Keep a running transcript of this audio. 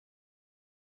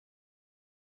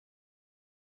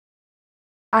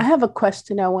I have a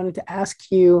question I wanted to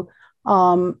ask you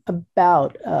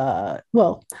about.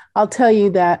 I'll tell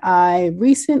you that I've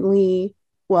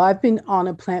been on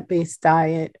a plant-based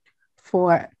diet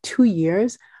for 2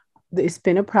 years. It's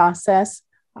been a process.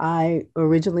 I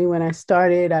originally, when I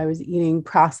started, I was eating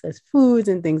processed foods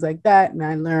and things like that. And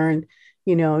I learned,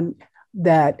 you know,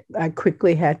 that I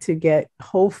quickly had to get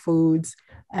whole foods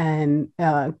and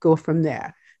go from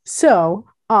there. So,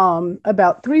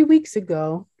 about 3 weeks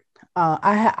ago,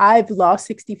 I've lost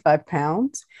 65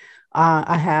 pounds.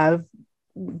 I have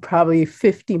probably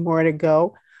 50 more to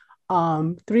go.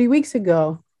 3 weeks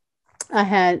ago, I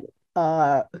had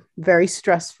a very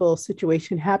stressful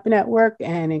situation happen at work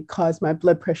and it caused my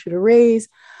blood pressure to raise.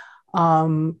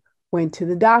 Went to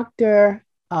the doctor.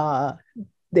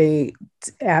 They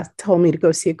told me to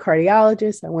go see a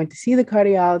cardiologist. I went to see the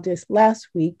cardiologist last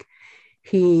week.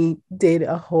 He did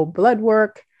a whole blood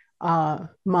work. Most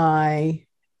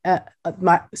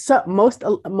of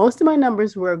my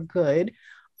numbers were good.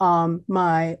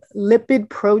 My lipid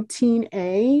protein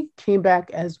A came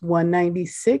back as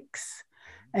 196,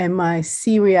 and my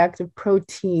C reactive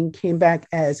protein came back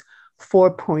as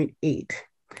 4.8.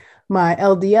 My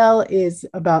LDL is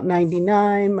about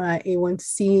 99. My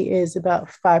A1C is about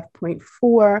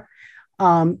 5.4.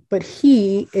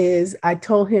 I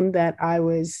told him that I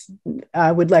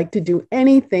would like to do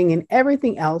anything and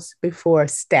everything else before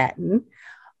statin.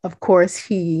 Of course,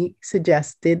 he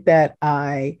suggested that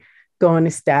I go on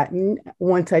a statin.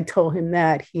 Once I told him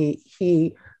that,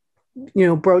 he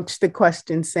broached the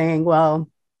question saying, well,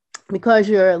 because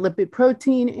your lipid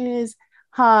protein is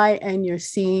high and your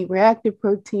C reactive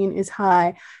protein is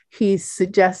high, he's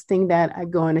suggesting that I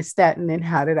go on a statin. And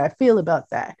how did I feel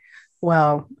about that?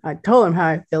 Well, I told him how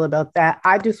I feel about that.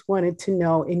 I just wanted to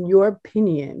know, in your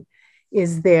opinion,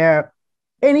 is there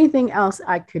anything else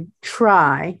I could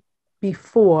try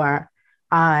before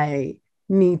I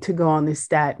need to go on the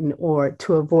statin or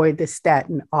to avoid the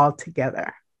statin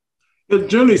altogether? But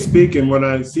generally speaking, when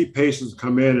I see patients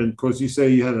come in, and of course you say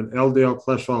you had an LDL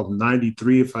cholesterol of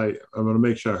 93, I want to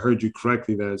make sure I heard you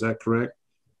correctly there. Is that correct?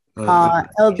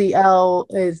 LDL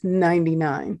is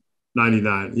 99.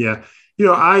 99, yeah.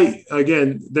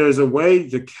 Again, there's a way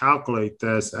to calculate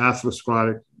this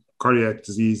atherosclerotic cardiac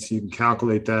disease. You can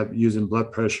calculate that using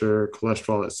blood pressure,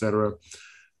 cholesterol, et cetera.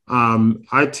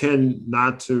 I tend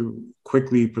not to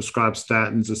quickly prescribe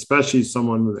statins, especially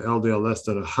someone with LDL less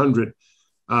than 100.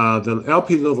 The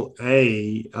LP little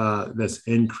a that's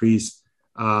increased,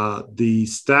 the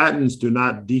statins do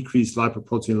not decrease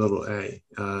lipoprotein little a.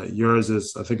 Yours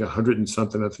is, I think, 100 and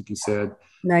something, I think you said.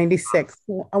 96,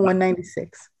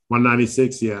 196.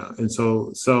 196, yeah. And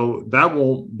so that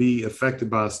won't be affected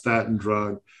by a statin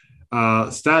drug.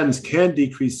 Statins can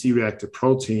decrease C-reactive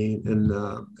protein. In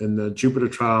the Jupiter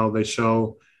trial, they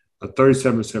show a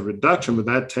 37% reduction, but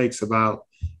that takes about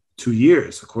 2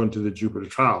 years, according to the Jupiter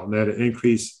trial. And they had an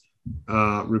increased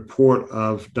report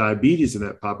of diabetes in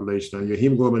that population. Now, your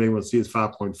hemoglobin A1C is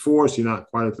 5.4, so you're not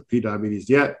quite at the pre-diabetes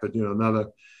yet, but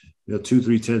another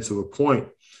 2-3 tenths of a point.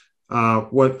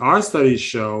 What our studies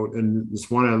showed, and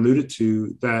this one I alluded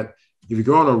to, that if you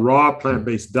go on a raw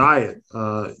plant-based diet,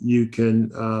 you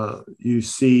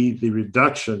see the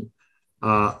reduction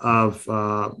of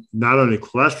not only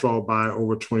cholesterol by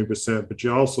over 20%, but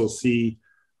you also see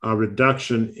a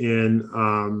reduction in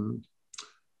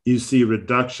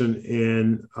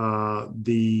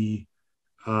the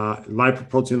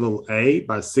lipoprotein little a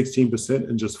by 16%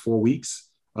 in just 4 weeks.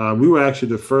 We were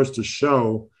actually the first to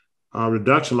show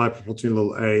reduction in lipoprotein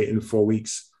little a in 4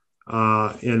 weeks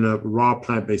in a raw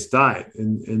plant-based diet.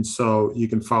 And so you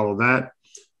can follow that.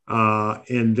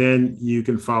 And then you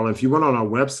can follow, if you went on our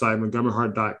website,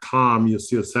 montgomeryheart.com, you'll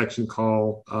see a section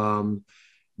called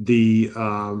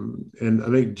and I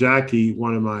think Jackie,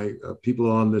 one of my people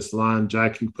on this line,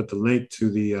 Jackie put the link to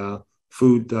the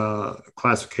food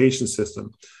classification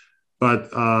system. But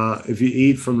if you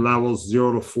eat from levels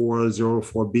 0 to 4, 0 to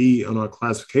 4B on our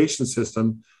classification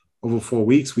system, over 4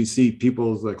 weeks, we see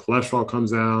people's cholesterol comes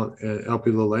down and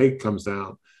LP(a) comes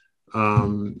down.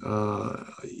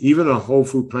 Even a whole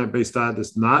food plant-based diet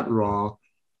that's not raw,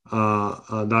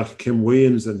 Dr. Kim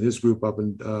Williams and his group up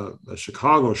in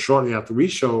Chicago, shortly after we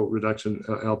show reduction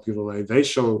LP(a), they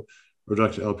show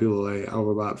reduction LP(a)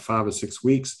 over about 5 or 6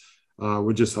 weeks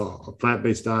with just a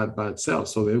plant-based diet by itself.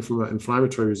 So the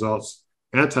anti-inflammatory results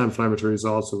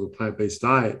of a plant-based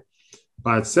diet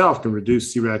by itself can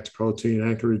reduce C-reactive protein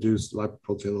and can reduce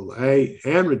lipoprotein (a)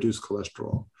 and reduce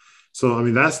cholesterol. So, I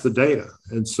mean, that's the data.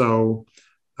 And so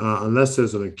unless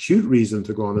there's an acute reason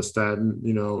to go on a statin,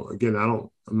 again, I'm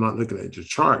not looking at your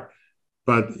chart,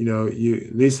 but you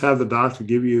at least have the doctor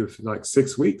give you like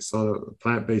 6 weeks on a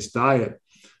plant-based diet,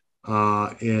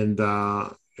 and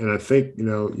I think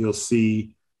you'll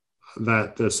see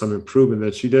that there's some improvement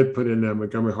that she did put in the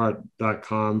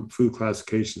MontgomeryHeart.com food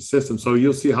classification system. So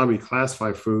you'll see how we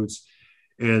classify foods,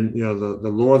 and the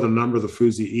lower the number of the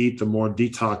foods you eat, the more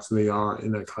detox they are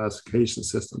in that classification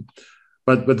system.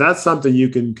 But that's something you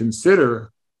can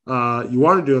consider. You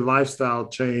want to do a lifestyle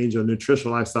change, a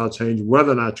nutritional lifestyle change,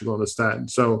 whether or not you're going to statin.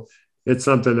 So it's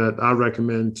something that I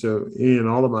recommend to any and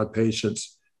all of my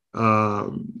patients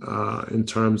in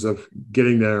terms of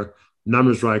getting their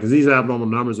numbers right, because these abnormal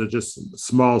numbers are just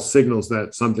small signals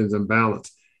that something's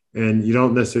imbalanced. And you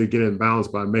don't necessarily get it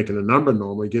imbalanced by making a number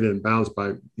normal. You get it imbalanced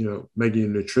by making your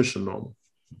nutrition normal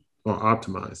or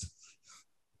optimized.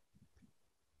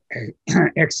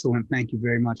 Excellent. Thank you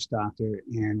very much, Doctor.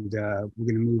 And we're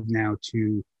going to move now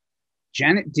to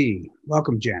Janet D.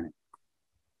 Welcome, Janet.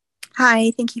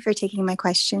 Hi, thank you for taking my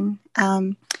question.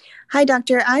 Hi,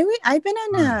 Doctor. I've been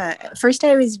on first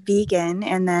I was vegan,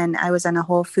 and then I was on a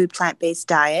whole food plant-based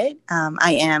diet.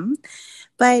 I am,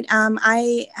 but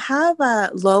I have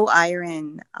low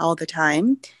iron all the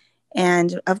time.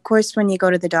 And of course, when you go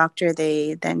to the doctor,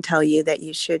 they then tell you that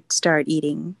you should start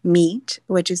eating meat,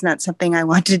 which is not something I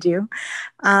want to do.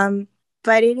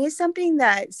 But it is something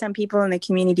that some people in the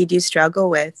community do struggle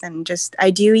with. And I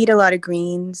do eat a lot of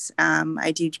greens.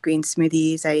 I do green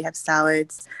smoothies. I have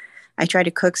salads. I try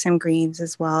to cook some greens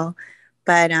as well.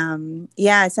 But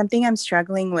it's something I'm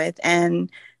struggling with,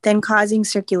 and then causing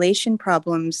circulation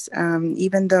problems,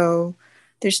 even though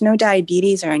there's no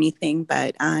diabetes or anything,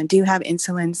 but I do have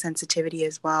insulin sensitivity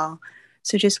as well.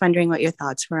 So just wondering what your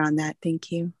thoughts were on that.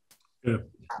 Thank you. Yeah,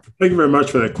 thank you very much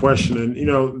for that question. And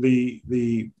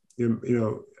the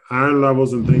iron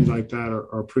levels and things like that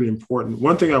are pretty important.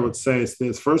 One thing I would say is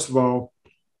this: first of all,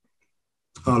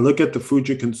 look at the food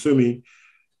you're consuming.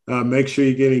 Make sure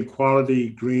you're getting quality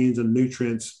greens and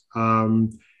nutrients.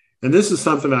 And this is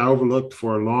something I overlooked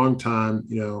for a long time.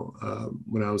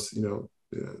 When I was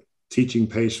teaching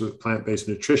patients with plant-based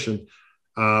nutrition,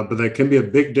 but there can be a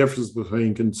big difference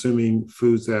between consuming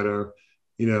foods that are,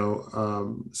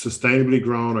 sustainably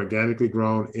grown, organically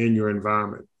grown in your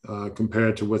environment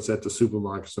compared to what's at the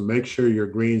supermarket. So make sure your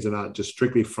greens are not just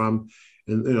strictly from,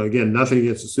 and again, nothing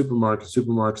against the supermarket.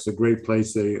 Supermarkets are a great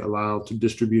place. They allow to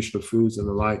distribution of foods and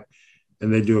the like,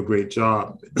 and they do a great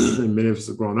job. And many of us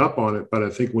have grown up on it. But I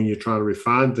think when you're trying to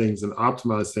refine things and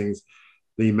optimize things,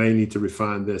 then you may need to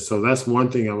refine this. So that's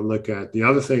one thing I would look at. The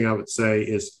other thing I would say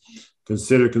is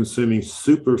consider consuming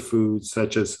superfoods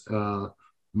such as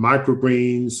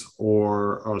microgreens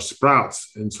or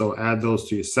sprouts. And so add those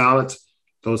to your salads.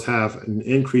 Those have an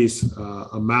increased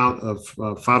amount of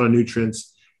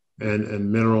phytonutrients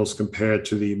and minerals compared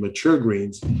to the mature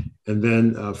greens. And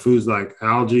then foods like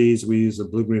algae, we use the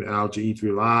blue green algae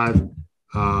E3 Live.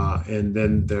 And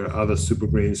then there are other super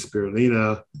greens,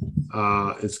 spirulina.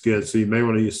 It's good. So you may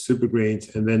want to use super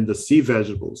greens. And then the sea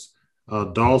vegetables.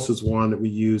 Dulse is one that we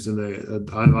use.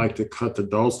 I like to cut the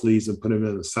dulse leaves and put them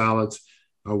in the salads.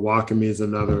 Wakame is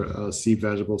another sea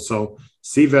vegetable. So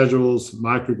sea vegetables,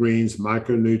 microgreens,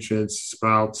 micronutrients,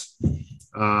 sprouts,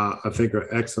 I think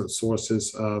are excellent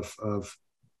sources of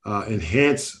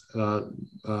enhanced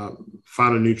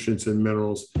phytonutrients and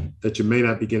minerals that you may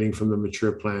not be getting from the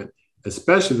mature plant,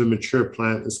 especially the mature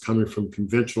plant is coming from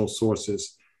conventional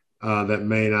sources that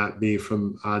may not be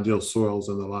from ideal soils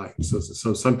and the like.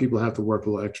 So some people have to work a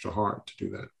little extra hard to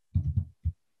do that.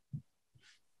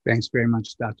 Thanks very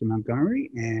much, Dr. Montgomery.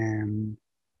 And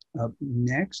up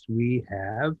next, we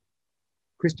have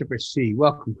Christopher C.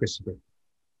 Welcome, Christopher.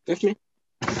 Excuse me?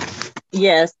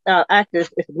 Yes, actually,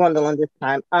 it's Gwendolyn this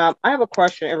time. I have a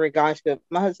question in regards to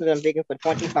my husband has been vegan for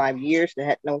 25 years. They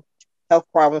had no health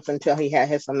problems until he had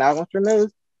his amalgams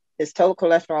removed. His total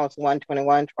cholesterol is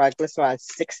 121, triglyceride is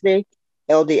 60,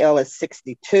 LDL is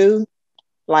 62,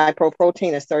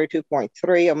 lipoprotein is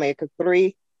 32.3,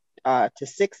 omega-3 to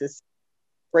 6 is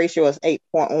ratio is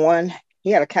 8.1.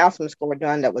 He had a calcium score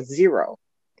done that was 0.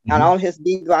 Mm-hmm. And all his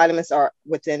B vitamins are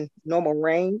within normal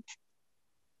range,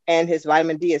 and his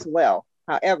vitamin D as well.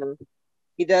 However,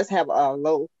 he does have a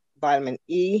low vitamin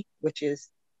E, which is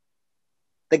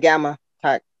the gamma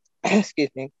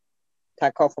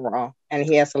tocopherol, and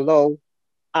he has a low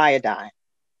iodine.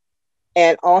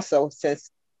 And also,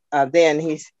 since then,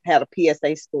 he's had a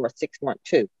PSA score of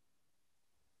 6.2.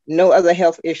 No other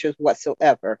health issues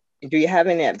whatsoever. Do you have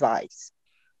any advice?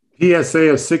 PSA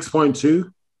of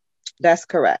 6.2? That's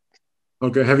correct.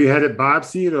 Okay. Have you had it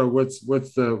biopsied, or what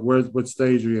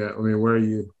stage are you at? I mean, where are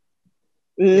you?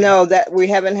 No, that we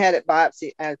haven't had it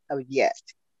biopsied as of yet.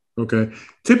 Okay.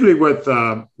 Typically, what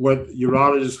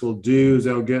urologists will do is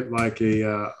they'll get like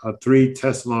a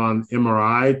 3-tessalon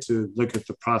MRI to look at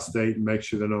the prostate and make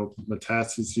sure there are no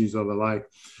metastases or the like.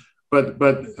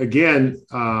 But again,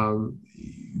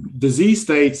 disease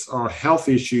states or health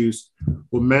issues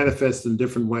will manifest in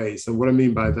different ways. And what I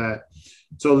mean by that,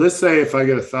 so let's say if I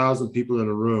get 1,000 people in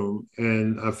a room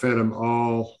and I fed them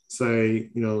all, say,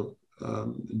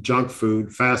 junk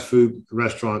food, fast food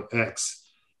restaurant X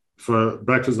for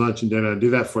breakfast, lunch, and dinner, I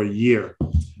do that for a year.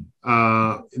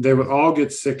 They would all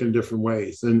get sick in different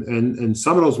ways. And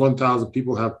some of those 1,000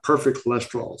 people have perfect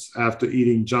cholesterols after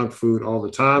eating junk food all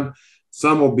the time.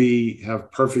 Some will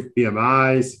have perfect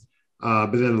BMIs,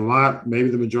 but then maybe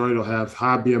the majority will have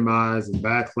high BMIs and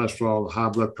bad cholesterol, high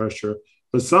blood pressure.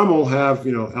 But some will have,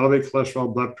 elevated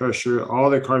cholesterol, blood pressure, all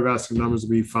their cardiovascular numbers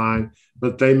will be fine,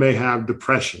 but they may have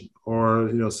depression or,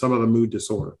 some other mood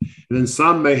disorder. And then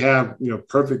some may have,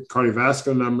 perfect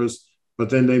cardiovascular numbers, but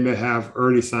then they may have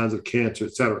early signs of cancer,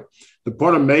 et cetera. The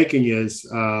point I'm making is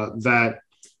that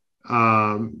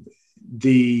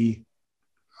the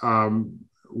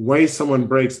way someone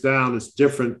breaks down is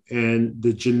different, and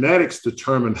the genetics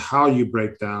determine how you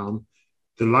break down.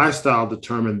 The lifestyle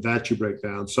determine that you break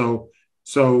down. So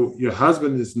your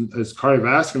husband, his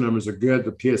cardiovascular numbers are good,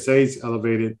 the PSA is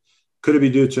elevated. Could it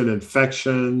be due to an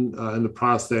infection in the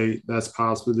prostate? That's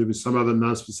possible. There be some other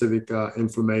nonspecific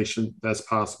inflammation. That's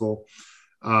possible.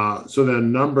 So there are a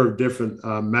number of different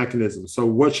mechanisms. So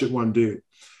what should one do?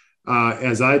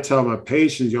 As I tell my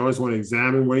patients, you always want to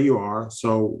examine where you are.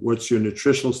 So what's your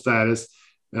nutritional status?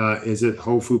 Is it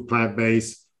whole food,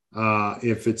 plant-based?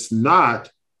 If it's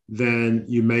not, then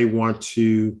you may want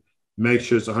to make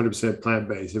sure it's 100%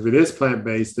 plant-based. If it is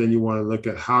plant-based, then you want to look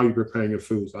at how you're preparing your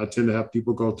foods. I tend to have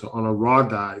people go on a raw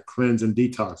diet, cleanse and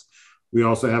detox. We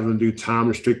also have them do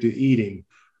time-restricted eating.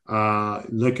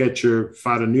 Look at your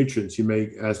phytonutrients. You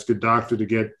may ask your doctor to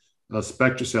get a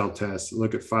spectral cell test.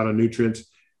 Look at phytonutrients.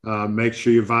 Make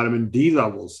sure your vitamin D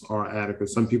levels are adequate.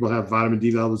 Some people have vitamin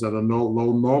D levels at a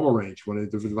low normal range when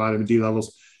the vitamin D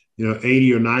levels,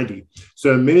 80 or 90. So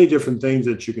there are many different things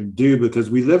that you can do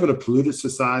because we live in a polluted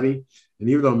society. And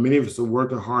even though many of us are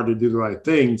working hard to do the right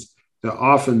things, there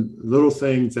are often little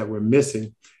things that we're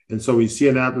missing. And so we see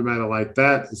an abnormality like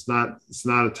that. It's not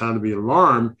a time to be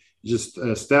alarmed. Just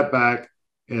step back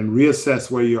and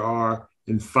reassess where you are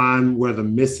and find where the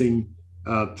missing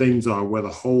things are, where the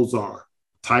holes are.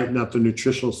 Tighten up the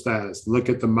nutritional status. Look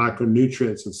at the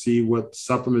micronutrients and see what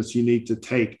supplements you need to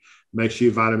take. Make sure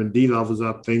your vitamin D levels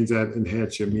up, things that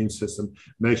enhance your immune system.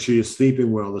 Make sure you're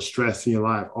sleeping well, the stress in your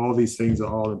life. All these things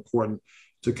are all important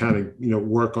to kind of,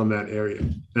 work on that area.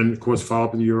 And of course, follow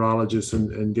up with the urologist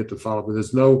and get the follow-up.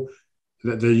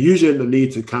 But there's usually the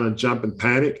need to kind of jump and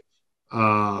panic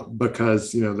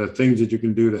because, there are things that you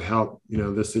can do to help,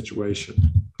 this situation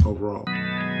overall.